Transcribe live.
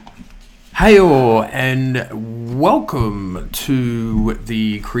Hey all, and welcome to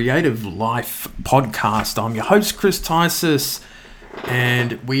the Creative Life podcast. I'm your host, Chris Tysis,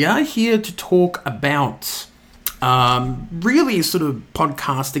 and we are here to talk about really sort of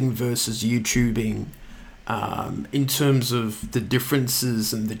podcasting versus YouTubing in terms of the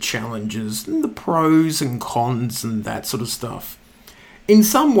differences and the challenges and the pros and cons and that sort of stuff. In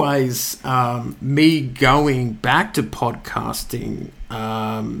some ways, me going back to podcasting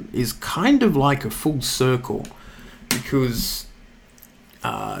is kind of like a full circle, because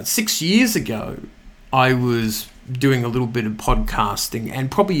 6 years ago I was doing a little bit of podcasting,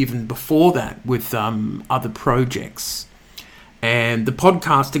 and probably even before that with other projects. And the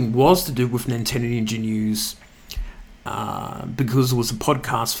podcasting was to do with Nintendo Ninja News, because it was a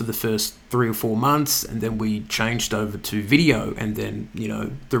podcast for the first 3 or 4 months, and then we changed over to video, and then,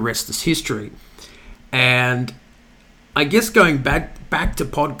 the rest is history. And I guess going back to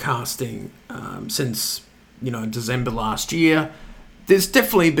podcasting since, December last year, there's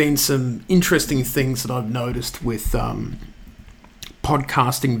definitely been some interesting things that I've noticed with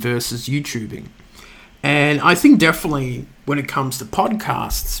podcasting versus YouTubing. And I think definitely when it comes to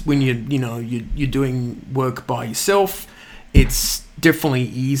podcasts, when you're doing work by yourself, it's definitely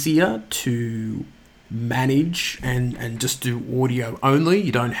easier to manage and just do audio only.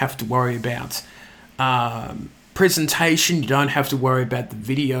 You don't have to worry about presentation. You don't have to worry about the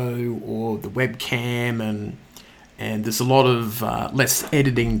video or the webcam, and there's a lot of less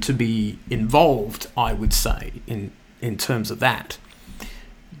editing to be involved, I would say, in terms of that.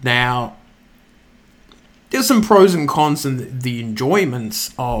 Now, there's some pros and cons and the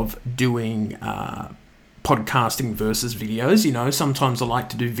enjoyments of doing podcasting versus videos. Sometimes I like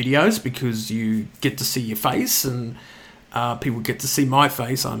to do videos because you get to see your face, and people get to see my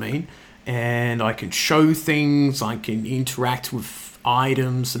face, and I can show things, I can interact with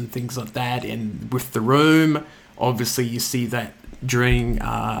items and things like that, and with the room. Obviously, you see that during,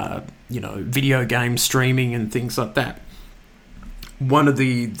 video game streaming and things like that. One of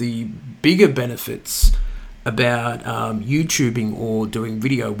the bigger benefits about YouTubing or doing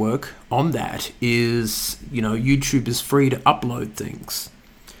video work on that is, YouTube is free to upload things.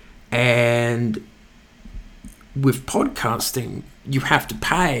 And with podcasting, you have to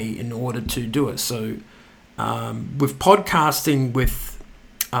pay in order to do it. So with podcasting, with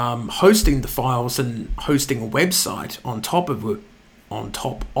hosting the files and hosting a website on top of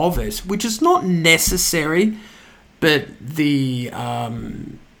it, which is not necessary, but the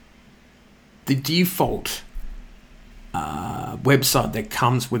default website that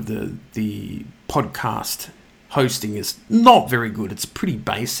comes with the podcast hosting is not very good. It's pretty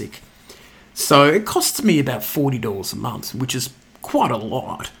basic. So it costs me about $40 a month, which is quite a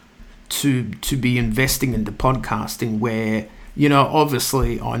lot to be investing into podcasting, where,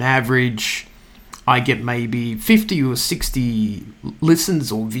 obviously on average I get maybe 50 or 60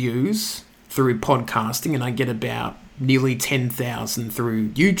 listens or views through podcasting, and I get about nearly 10,000 through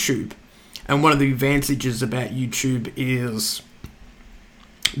YouTube. And one of the advantages about YouTube is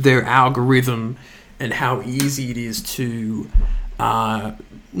their algorithm and how easy it is to,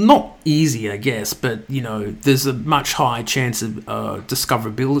 not easy, I guess, but, there's a much higher chance of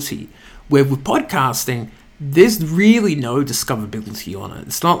discoverability. Where with podcasting, there's really no discoverability on it.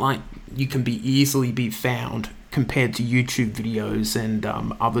 It's not like you can easily be found compared to YouTube videos and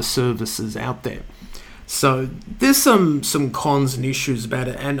other services out there. So there's some cons and issues about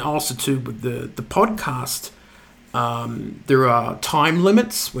it, and also too with the podcast, there are time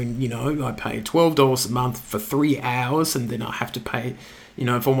limits when, I pay $12 a month for 3 hours, and then I have to pay,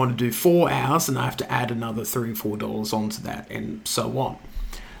 if I want to do 4 hours, and I have to add another $3 or $4 onto that, and so on.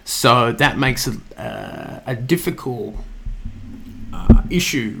 So that makes it a difficult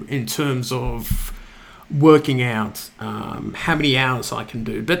issue in terms of working out how many hours I can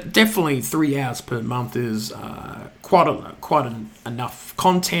do. But definitely 3 hours per month is quite enough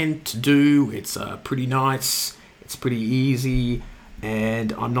content to do. It's pretty nice, it's pretty easy,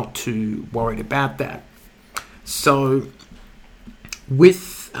 and I'm not too worried about that. So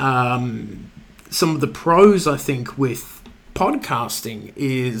with some of the pros, I think, with podcasting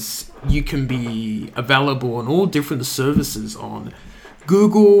is you can be available on all different services, on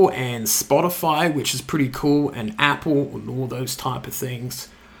Google and Spotify, which is pretty cool, and Apple and all those type of things.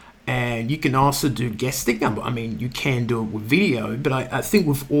 And you can also do guesting. You can do it with video, but I think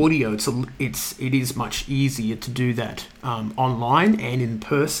with audio, it is much easier to do that online and in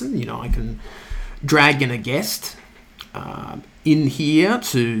person. I can drag in a guest in here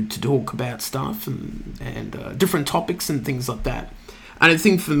to talk about stuff and different topics and things like that. And I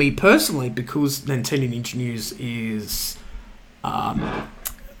think for me personally, because Nintendo Ninja News is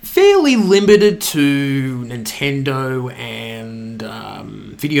fairly limited to Nintendo and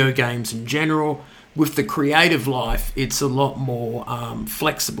video games in general. With the creative life, it's a lot more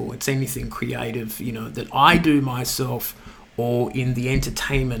flexible. It's anything creative, that I do myself or in the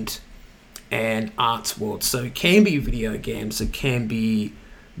entertainment and arts world. So it can be video games, it can be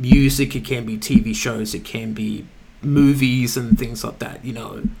music, it can be TV shows, it can be movies and things like that,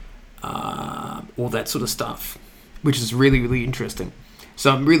 all that sort of stuff, which is really, really interesting.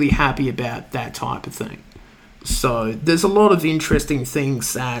 So I'm really happy about that type of thing. So there's a lot of interesting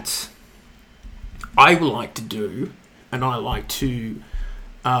things that I would like to do, and I like to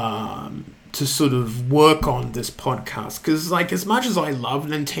sort of work on this podcast, because as much as I love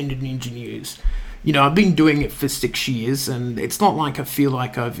Nintendo Ninja News, I've been doing it for 6 years, and it's not like I feel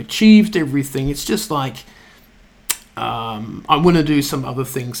like I've achieved everything. It's just like I want to do some other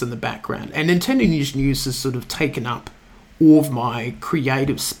things in the background, and Nintendo News has sort of taken up all of my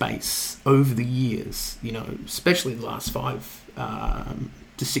creative space over the years, especially the last 5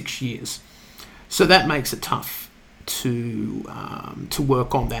 to 6 years. So that makes it tough to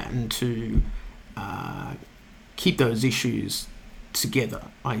work on that and to keep those issues together,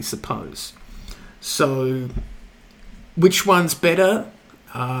 I suppose. So, which one's better?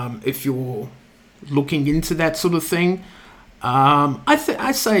 If you're looking into that sort of thing,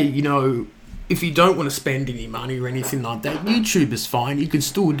 I say, if you don't want to spend any money or anything like that, YouTube is fine. You can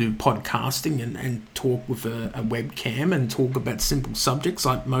still do podcasting and talk with a webcam and talk about simple subjects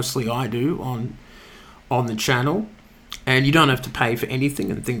like mostly I do on the channel. And you don't have to pay for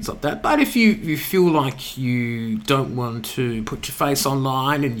anything and things like that. But if you feel like you don't want to put your face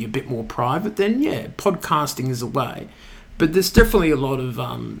online and you're a bit more private, then yeah, podcasting is a way. But there's definitely a lot of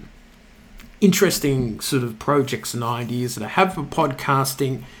interesting sort of projects and ideas that I have for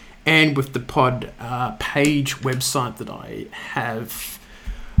podcasting, and with the pod page website that I have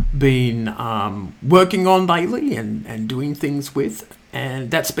been working on lately and doing things with, and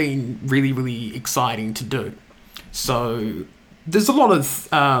that's been really, really exciting to do. So there's a lot of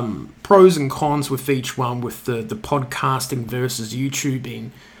pros and cons with each one, with the podcasting versus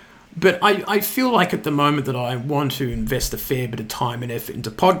YouTubing. But I feel like at the moment that I want to invest a fair bit of time and effort into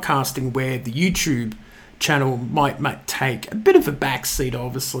podcasting, where the YouTube channel might take a bit of a backseat,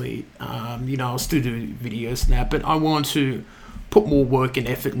 obviously. I'll still do videos now, but I want to put more work and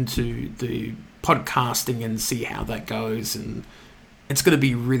effort into the podcasting and see how that goes. And it's going to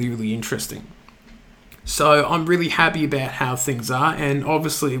be really, really interesting. So I'm really happy about how things are. And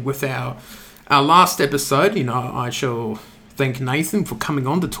obviously with our last episode, I shall thank Nathan for coming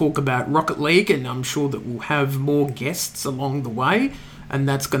on to talk about Rocket League, and I'm sure that we'll have more guests along the way, and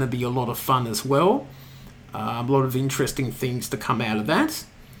that's going to be a lot of fun as well. A lot of interesting things to come out of that.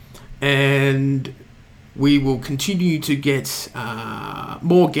 And we will continue to get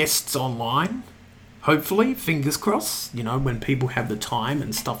more guests online, hopefully, fingers crossed, when people have the time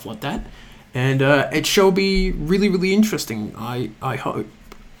and stuff like that. And it shall be really, really interesting, I hope.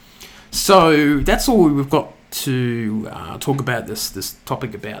 So that's all we've got to talk about this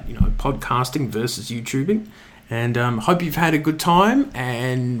topic about, podcasting versus YouTubing. And hope you've had a good time,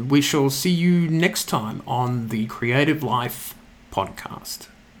 and we shall see you next time on the Creative Life Podcast.